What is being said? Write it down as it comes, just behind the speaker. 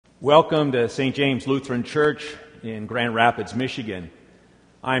Welcome to St. James Lutheran Church in Grand Rapids, Michigan.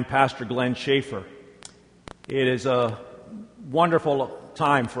 I'm Pastor Glenn Schaefer. It is a wonderful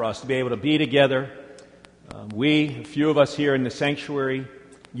time for us to be able to be together. A few of us here in the sanctuary,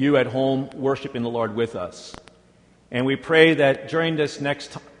 you at home worshiping the Lord with us. And we pray that during this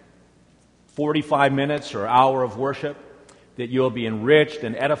next 45 minutes or hour of worship, that you'll be enriched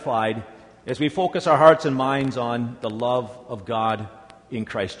and edified as we focus our hearts and minds on the love of God in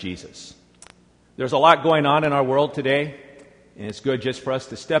Christ Jesus. There's a lot going on in our world today, and it's good just for us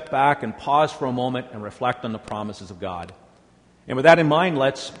to step back and pause for a moment and reflect on the promises of God. And with that in mind,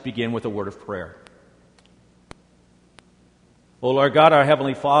 let's begin with a word of prayer. O Lord God, our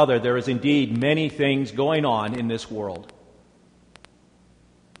Heavenly Father, there is indeed many things going on in this world.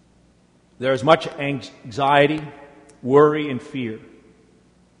 There is much anxiety, worry, and fear.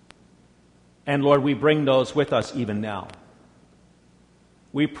 And Lord, we bring those with us even now.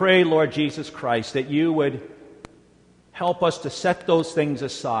 We pray, Lord Jesus Christ, that you would help us to set those things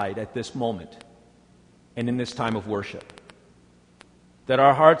aside at this moment and in this time of worship. That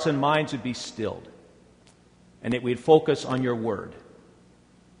our hearts and minds would be stilled and that we'd focus on your word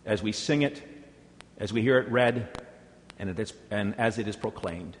as we sing it, as we hear it read, and as it is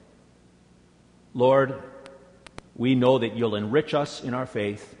proclaimed. Lord, we know that you'll enrich us in our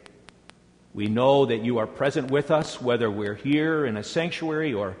faith. We know that you are present with us, whether we're here in a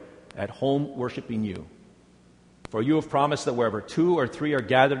sanctuary or at home worshiping you. For you have promised that wherever 2 or 3 are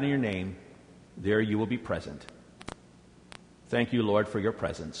gathered in your name, there you will be present. Thank you, Lord, for your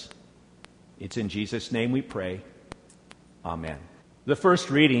presence. It's in Jesus' name we pray. Amen. The first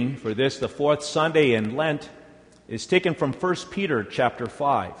reading for this, the fourth Sunday in Lent, is taken from 1 Peter chapter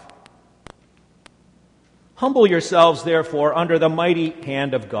 5. Humble yourselves, therefore, under the mighty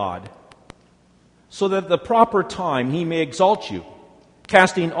hand of God, so that at the proper time he may exalt you,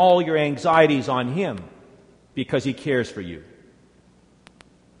 casting all your anxieties on him, because he cares for you.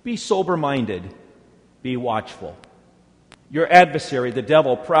 Be sober-minded, be watchful. Your adversary, the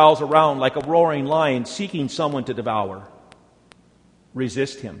devil, prowls around like a roaring lion, seeking someone to devour.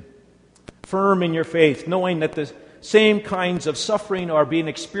 Resist him, firm in your faith, knowing that the same kinds of suffering are being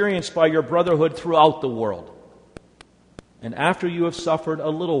experienced by your brotherhood throughout the world. And after you have suffered a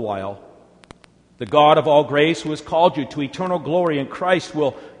little while, the God of all grace, who has called you to eternal glory in Christ,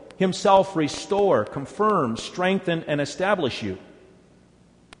 will himself restore, confirm, strengthen, and establish you.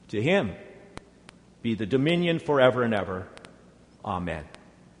 To him be the dominion forever and ever. Amen.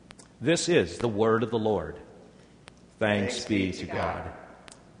 This is the word of the Lord. Thanks be to God.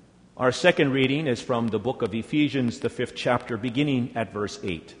 Our second reading is from the book of Ephesians, the 5th chapter, beginning at verse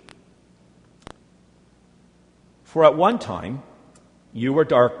 8. For at one time you were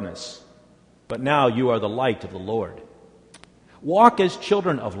darkness, but now you are the light of the Lord. Walk as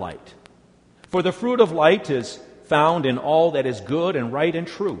children of light, for the fruit of light is found in all that is good and right and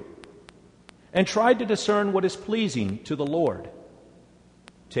true. And try to discern what is pleasing to the Lord.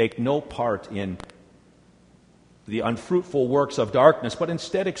 Take no part in the unfruitful works of darkness, but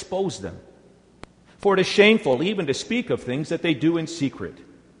instead expose them. For it is shameful even to speak of things that they do in secret.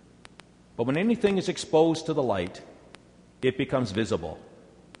 But when anything is exposed to the light, it becomes visible.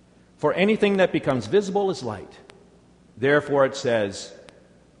 For anything that becomes visible is light. Therefore it says,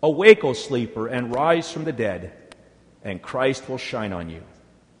 awake, O sleeper, and rise from the dead, and Christ will shine on you.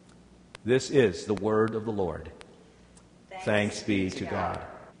 This is the word of the Lord. Thanks be to God.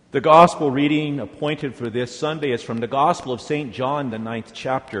 The gospel reading appointed for this Sunday is from the Gospel of St. John, the 9th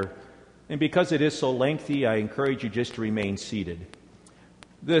chapter. And because it is so lengthy, I encourage you just to remain seated.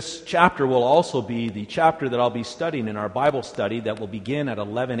 This chapter will also be the chapter that I'll be studying in our Bible study that will begin at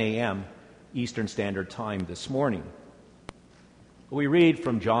 11 a.m. Eastern Standard Time this morning. We read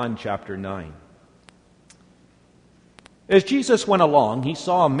from John chapter 9. As Jesus went along, he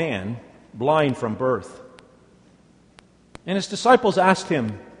saw a man blind from birth. And his disciples asked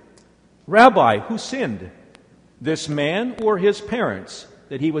him, Rabbi, who sinned, this man or his parents,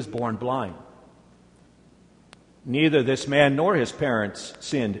 that he was born blind? Neither this man nor his parents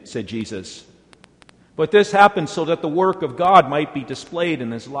sinned, said Jesus. But this happened so that the work of God might be displayed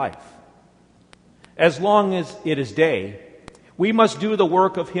in his life. As long as it is day, we must do the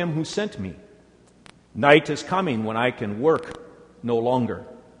work of him who sent me. Night is coming when I can work no longer.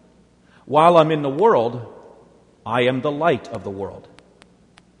 While I'm in the world, I am the light of the world.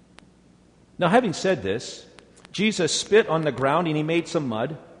 Now, having said this, Jesus spit on the ground and he made some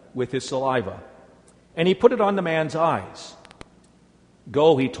mud with his saliva. And he put it on the man's eyes.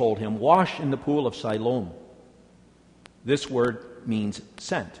 Go, he told him, wash in the pool of Siloam. This word means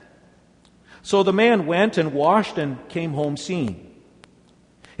sent. So the man went and washed and came home seeing.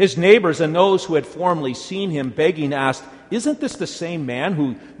 His neighbors and those who had formerly seen him begging asked, "Isn't this the same man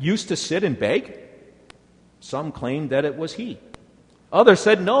who used to sit and beg?" Some claimed that it was he. Others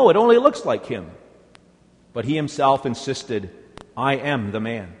said, "No, it only looks like him." But he himself insisted, "I am the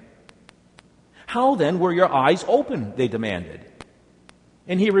man." "How then were your eyes open?" they demanded.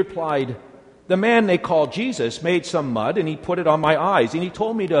 And he replied, "The man they call Jesus made some mud, and he put it on my eyes, and he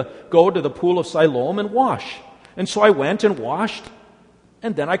told me to go to the pool of Siloam and wash. And so I went and washed,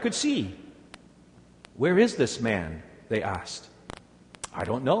 and then I could see." "Where is this man?" they asked. "I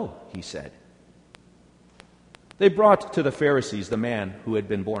don't know," he said. They brought to the Pharisees the man who had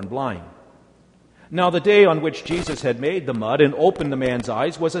been born blind. Now the day on which Jesus had made the mud and opened the man's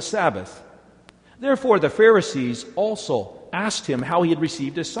eyes was a Sabbath. Therefore the Pharisees also asked him how he had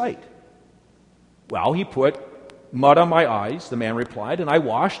received his sight. "Well, he put mud on my eyes," the man replied, "and I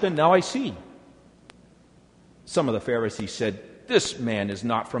washed, and now I see." Some of the Pharisees said, "This man is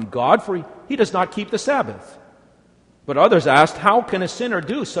not from God, for he does not keep the Sabbath." But others asked, "How can a sinner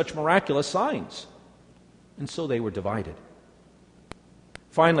do such miraculous signs?" And so they were divided.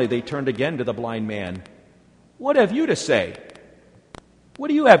 Finally, they turned again to the blind man. "What have you to say? What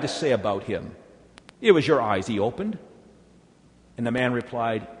do you have to say about him? It was your eyes he opened." And the man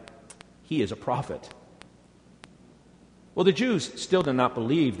replied, "He is a prophet." Well, the Jews still did not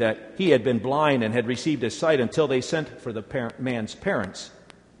believe that he had been blind and had received his sight until they sent for the man's parents.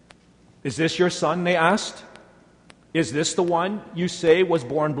 "Is this your son?" they asked. "Is this the one you say was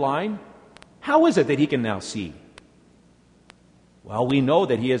born blind? How is it that he can now see?" "Well, we know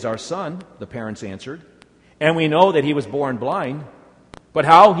that he is our son," the parents answered, "and we know that he was born blind. But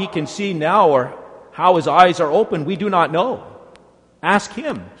how he can see now or how his eyes are open, we do not know. Ask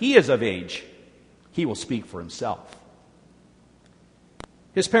him. He is of age. He will speak for himself."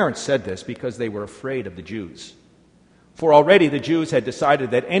 His parents said this because they were afraid of the Jews. For already the Jews had decided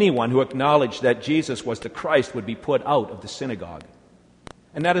that anyone who acknowledged that Jesus was the Christ would be put out of the synagogue.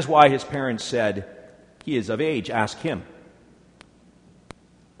 And that is why his parents said, "He is of age, ask him."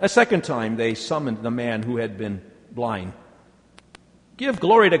 A second time they summoned the man who had been blind. "Give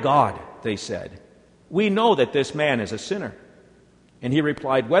glory to God," they said. "We know that this man is a sinner." And he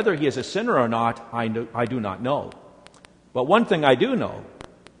replied, "Whether he is a sinner or not, I do not know. But one thing I do know,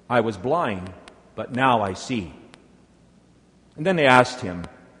 I was blind, but now I see." And then they asked him,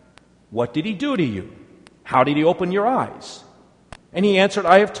 "What did he do to you? How did he open your eyes?" And he answered,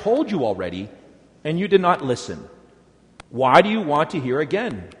 "I have told you already, and you did not listen. Why do you want to hear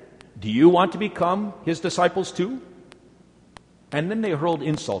again? Do you want to become his disciples too?" And then they hurled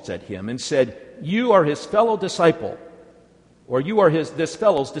insults at him and said, "You are his fellow disciple, or you are this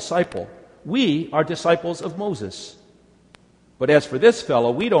fellow's disciple. We are disciples of Moses. But as for this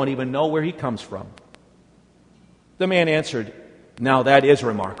fellow, we don't even know where he comes from." The man answered, "Now that is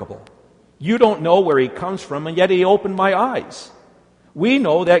remarkable. You don't know where he comes from, and yet he opened my eyes. We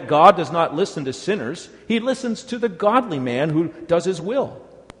know that God does not listen to sinners. He listens to the godly man who does his will.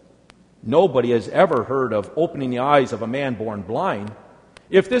 Nobody has ever heard of opening the eyes of a man born blind.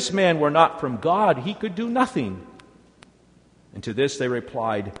 If this man were not from God, he could do nothing." And to this they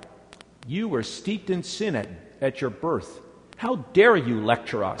replied, "You were steeped in sin at your birth. How dare you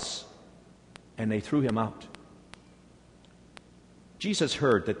lecture us?" And they threw him out. Jesus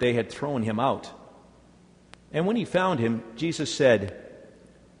heard that they had thrown him out. And when he found him, Jesus said,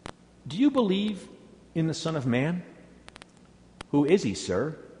 "Do you believe in the Son of Man?" "Who is he,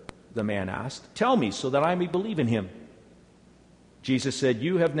 sir?" the man asked. "Tell me so that I may believe in him." Jesus said,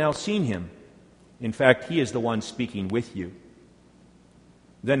 "You have now seen him. In fact, he is the one speaking with you."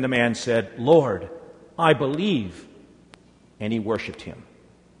 Then the man said, "Lord, I believe." And he worshipped him.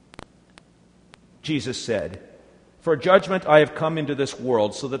 Jesus said, "For judgment I have come into this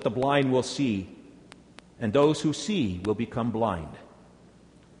world so that the blind will see, and those who see will become blind."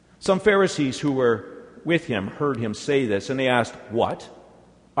 Some Pharisees who were with him heard him say this, and they asked, "What?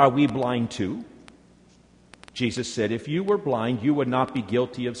 Are we blind too?" Jesus said, "If you were blind, you would not be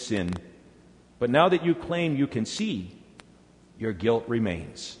guilty of sin. But now that you claim you can see, your guilt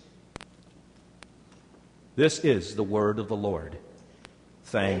remains." This is the word of the Lord.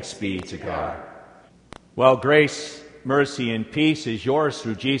 Thanks be to God. Well, grace, mercy, and peace is yours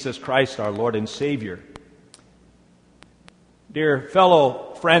through Jesus Christ, our Lord and Savior. Dear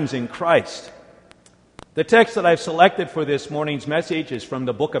fellow friends in Christ, the text that I've selected for this morning's message is from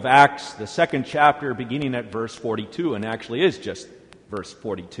the book of Acts, the 2nd chapter, beginning at verse 42, and actually is just verse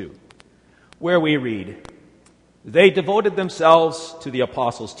 42, where we read, "They devoted themselves to the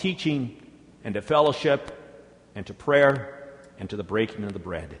apostles' teaching and to fellowship and to prayer and to the breaking of the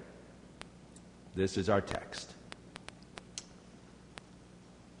bread." This is our text.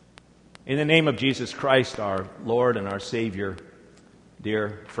 In the name of Jesus Christ, our Lord and our Savior,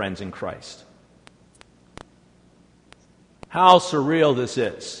 dear friends in Christ. How surreal this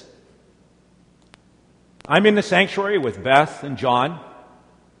is. I'm in the sanctuary with Beth and John,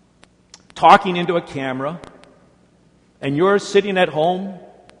 talking into a camera, and you're sitting at home,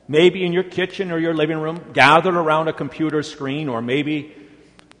 maybe in your kitchen or your living room, gathered around a computer screen or maybe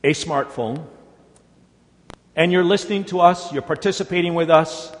a smartphone, and you're listening to us, you're participating with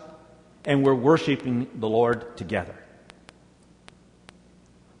us, and we're worshiping the Lord together.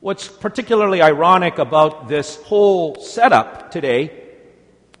 What's particularly ironic about this whole setup today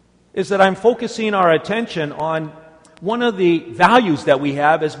is that I'm focusing our attention on one of the values that we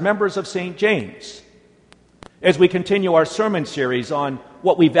have as members of St. James, as we continue our sermon series on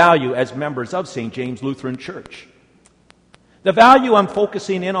what we value as members of St. James Lutheran Church. The value I'm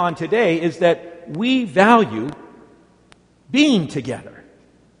focusing in on today is that we value being together.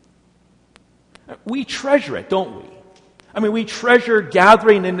 We treasure it, don't we? I mean, we treasure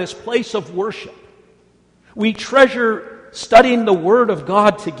gathering in this place of worship. We treasure studying the Word of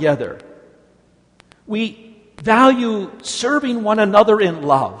God together. We value serving one another in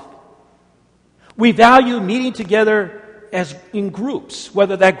love. We value meeting together as in groups,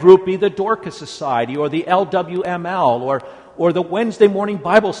 whether that group be the Dorcas Society or the LWML or the Wednesday morning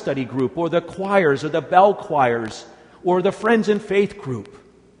Bible study group or the choirs or the bell choirs or the Friends in Faith group.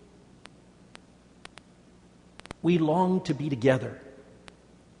 We long to be together.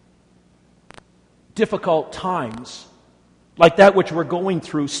 Difficult times, like that which we're going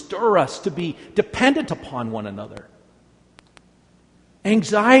through, stir us to be dependent upon one another.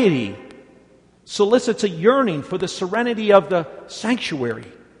 Anxiety solicits a yearning for the serenity of the sanctuary.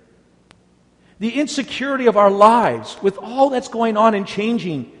 The insecurity of our lives, with all that's going on and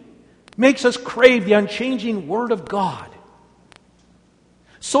changing, makes us crave the unchanging Word of God.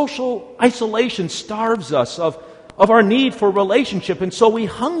 Social isolation starves us of our need for relationship, and so we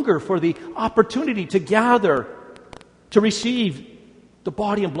hunger for the opportunity to gather, to receive the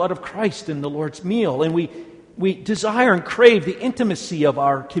body and blood of Christ in the Lord's meal, and we desire and crave the intimacy of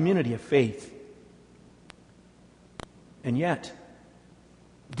our community of faith. And yet,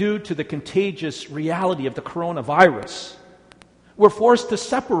 due to the contagious reality of the coronavirus, we're forced to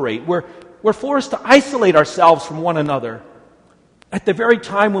separate, we're forced to isolate ourselves from one another at the very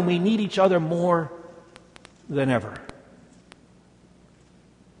time when we need each other more than ever.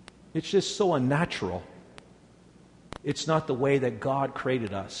 It's just so unnatural. It's not the way that God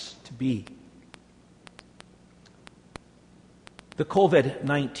created us to be. The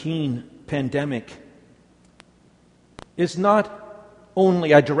COVID-19 pandemic is not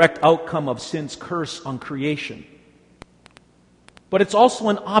only a direct outcome of sin's curse on creation, but it's also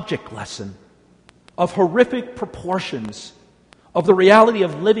an object lesson of horrific proportions of the reality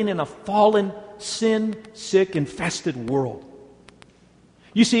of living in a fallen, sin-sick, infested world.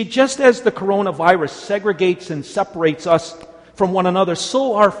 You see, just as the coronavirus segregates and separates us from one another,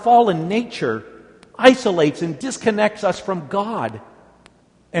 so our fallen nature isolates and disconnects us from God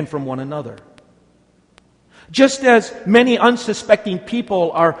and from one another. Just as many unsuspecting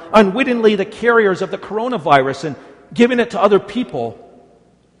people are unwittingly the carriers of the coronavirus and giving it to other people,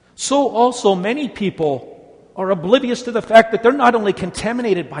 so also many people are oblivious to the fact that they're not only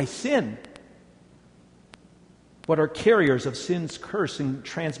contaminated by sin, but are carriers of sin's curse and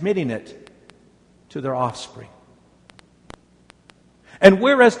transmitting it to their offspring. And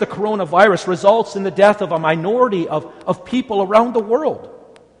whereas the coronavirus results in the death of a minority of people around the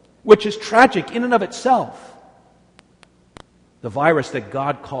world, which is tragic in and of itself, the virus that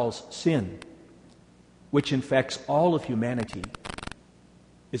God calls sin, which infects all of humanity,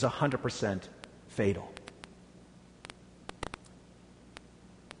 is 100% fatal.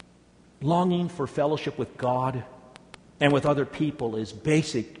 Longing for fellowship with God and with other people is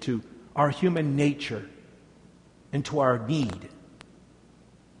basic to our human nature and to our need.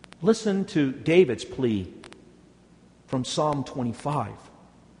 Listen to David's plea from Psalm 25.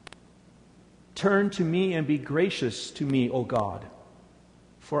 Turn to me and be gracious to me, O God,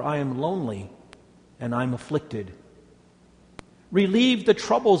 for I am lonely and I'm afflicted. Relieve the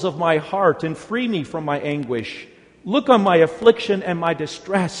troubles of my heart and free me from my anguish. Look on my affliction and my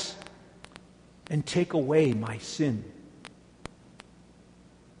distress and take away my sin.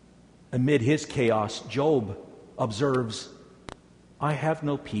 Amid his chaos, Job observes, I have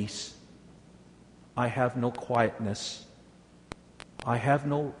no peace. I have no quietness. I have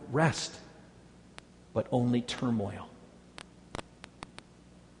no rest, but only turmoil.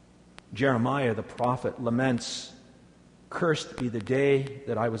 Jeremiah the prophet laments, cursed be the day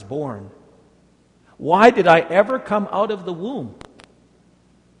that I was born. Why did I ever come out of the womb?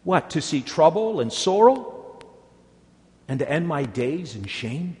 What? To see trouble and sorrow and to end my days in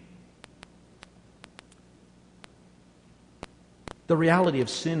shame? The reality of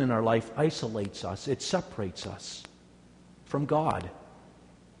sin in our life isolates us. It separates us from God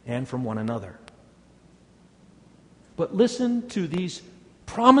and from one another. But listen to these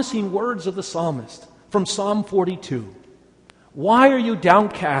promising words of the psalmist from Psalm 42. Why are you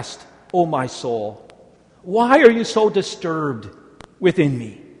downcast, O my soul? Why are you so disturbed within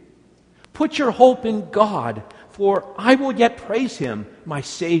me? Put your hope in God, for I will yet praise him, my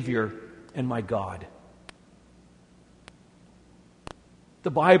Savior and my God.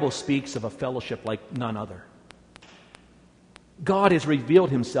 The Bible speaks of a fellowship like none other. God has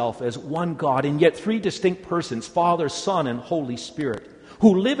revealed himself as one God, and yet three distinct persons, Father, Son, and Holy Spirit,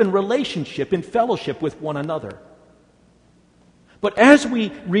 who live in relationship, in fellowship with one another. But as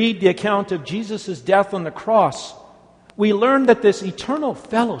we read the account of Jesus' death on the cross, we learn that this eternal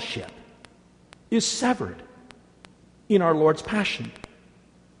fellowship is severed in our Lord's passion.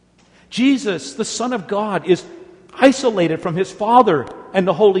 Jesus, the Son of God, is isolated from his Father and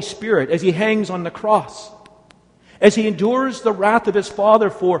the Holy Spirit as he hangs on the cross. As he endures the wrath of his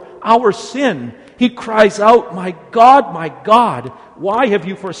Father for our sin, he cries out, my God, why have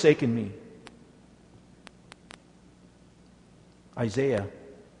you forsaken me?" Isaiah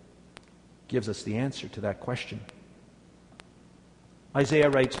gives us the answer to that question. Isaiah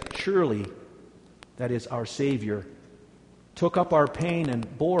writes, "Surely, that is our Savior, took up our pain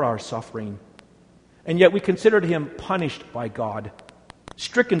and bore our suffering, and yet we considered him punished by God,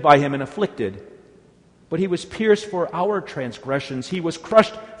 stricken by him and afflicted. But he was pierced for our transgressions. He was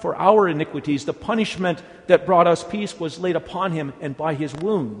crushed for our iniquities. The punishment that brought us peace was laid upon him, and by his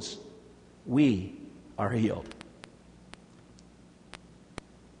wounds we are healed."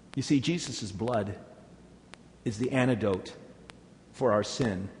 You see, Jesus' blood is the antidote for our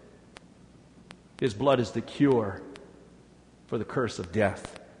sin. His blood is the cure for the curse of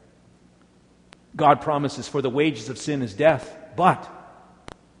death. God promises, for the wages of sin is death, but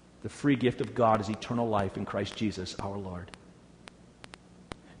the free gift of God is eternal life in Christ Jesus our Lord.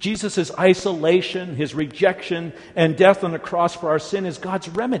 Jesus' isolation, his rejection, and death on the cross for our sin is God's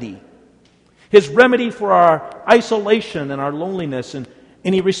remedy. His remedy for our isolation and our loneliness, and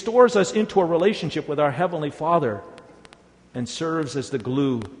he restores us into a relationship with our Heavenly Father and serves as the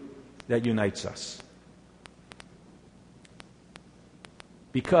glue that unites us.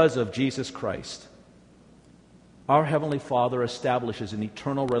 Because of Jesus Christ, our Heavenly Father establishes an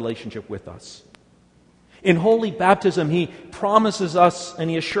eternal relationship with us. In holy baptism, he promises us and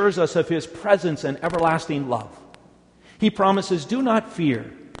he assures us of his presence and everlasting love. He promises, "Do not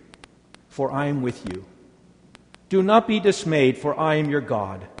fear, for I am with you. Do not be dismayed, for I am your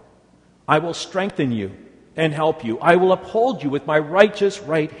God. I will strengthen you and help you. I will uphold you with my righteous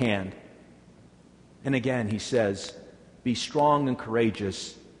right hand." And again he says, "Be strong and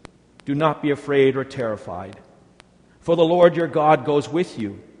courageous. Do not be afraid or terrified. For the Lord your God goes with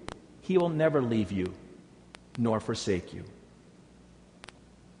you. He will never leave you nor forsake you."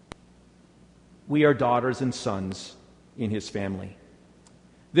 We are daughters and sons in his family.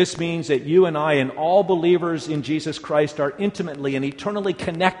 This means that you and I and all believers in Jesus Christ are intimately and eternally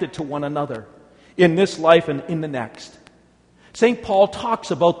connected to one another in this life and in the next. St. Paul talks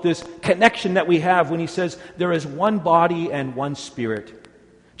about this connection that we have when he says there is one body and one Spirit.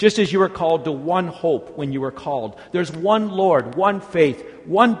 Just as you were called to one hope when you were called. There's one Lord, one faith,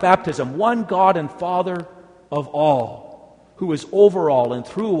 one baptism, one God and Father of all, who is over all and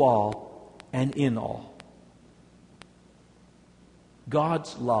through all and in all.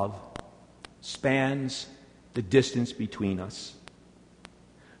 God's love spans the distance between us.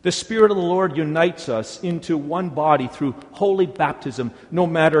 The Spirit of the Lord unites us into one body through holy baptism, no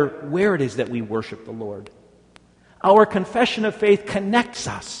matter where it is that we worship the Lord. Our confession of faith connects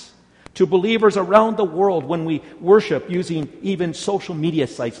us to believers around the world when we worship using even social media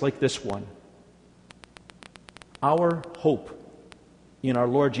sites like this one. Our hope in our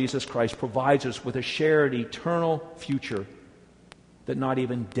Lord Jesus Christ provides us with a shared eternal future that not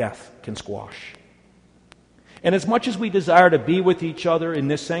even death can squash. And as much as we desire to be with each other in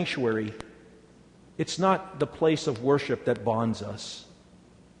this sanctuary, it's not the place of worship that bonds us,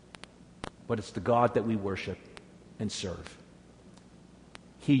 but it's the God that we worship and serve.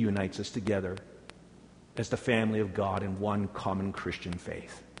 He unites us together as the family of God in one common Christian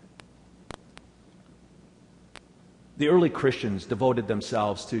faith. The early Christians devoted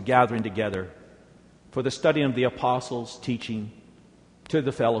themselves to gathering together for the study of the apostles' teaching, to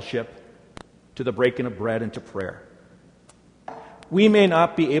the fellowship, to the breaking of bread, and to prayer. We may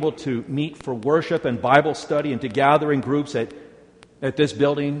not be able to meet for worship and Bible study and to gather in groups at at this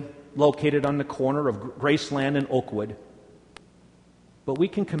building located on the corner of Graceland and Oakwood. But we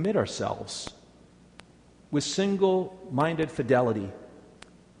can commit ourselves with single-minded fidelity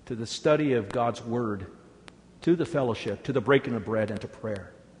to the study of God's Word, to the fellowship, to the breaking of bread, and to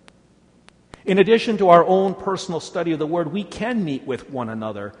prayer. In addition to our own personal study of the Word, we can meet with one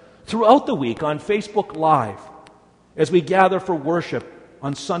another throughout the week on Facebook Live as we gather for worship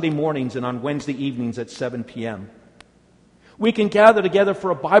on Sunday mornings and on Wednesday evenings at 7 p.m. We can gather together for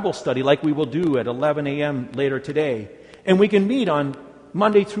a Bible study like we will do at 11 a.m. later today. And we can meet on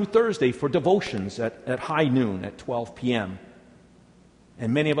Monday through Thursday for devotions at high noon at 12 p.m.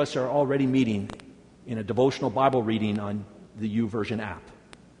 And many of us are already meeting in a devotional Bible reading on the YouVersion app.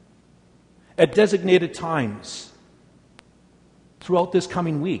 At designated times throughout this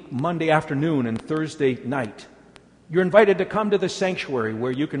coming week, Monday afternoon and Thursday night, you're invited to come to the sanctuary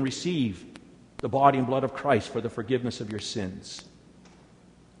where you can receive the body and blood of Christ for the forgiveness of your sins.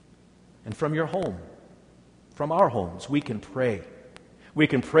 And from your home, from our homes, we can pray. We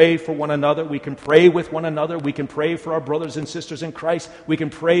can pray for one another. We can pray with one another. We can pray for our brothers and sisters in Christ. We can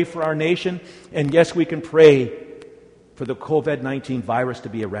pray for our nation. And yes, we can pray for the COVID-19 virus to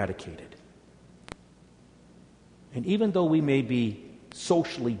be eradicated. And even though we may be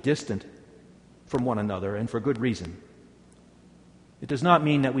socially distant from one another, and for good reason, it does not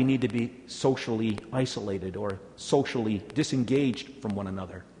mean that we need to be socially isolated or socially disengaged from one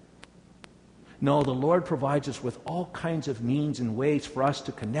another. No, the Lord provides us with all kinds of means and ways for us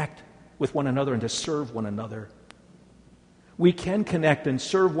to connect with one another and to serve one another. We can connect and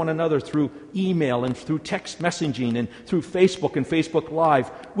serve one another through email and through text messaging and through Facebook and Facebook Live.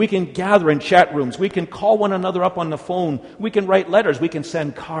 We can gather in chat rooms. We can call one another up on the phone. We can write letters. We can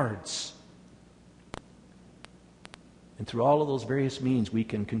send cards. And through all of those various means, we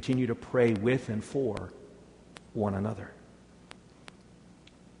can continue to pray with and for one another.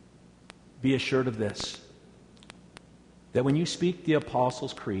 Be assured of this, that when you speak the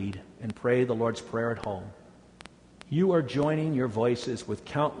Apostles' Creed and pray the Lord's Prayer at home, you are joining your voices with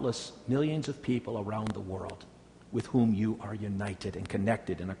countless millions of people around the world with whom you are united and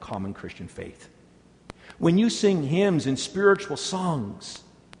connected in a common Christian faith. When you sing hymns and spiritual songs,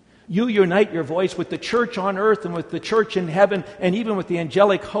 you unite your voice with the church on earth and with the church in heaven and even with the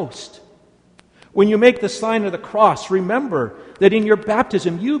angelic host. When you make the sign of the cross, remember that in your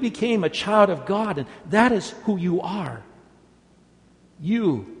baptism you became a child of God, and that is who you are.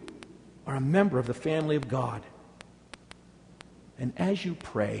 You are a member of the family of God. And as you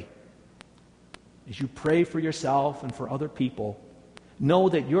pray for yourself and for other people, know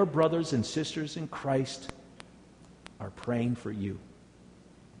that your brothers and sisters in Christ are praying for you.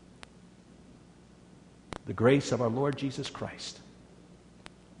 The grace of our Lord Jesus Christ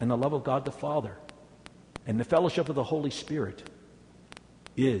and the love of God the Father and the fellowship of the Holy Spirit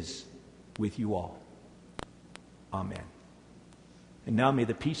is with you all. Amen. And now may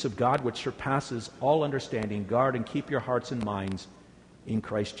the peace of God, which surpasses all understanding, guard and keep your hearts and minds in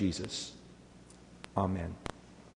Christ Jesus. Amen.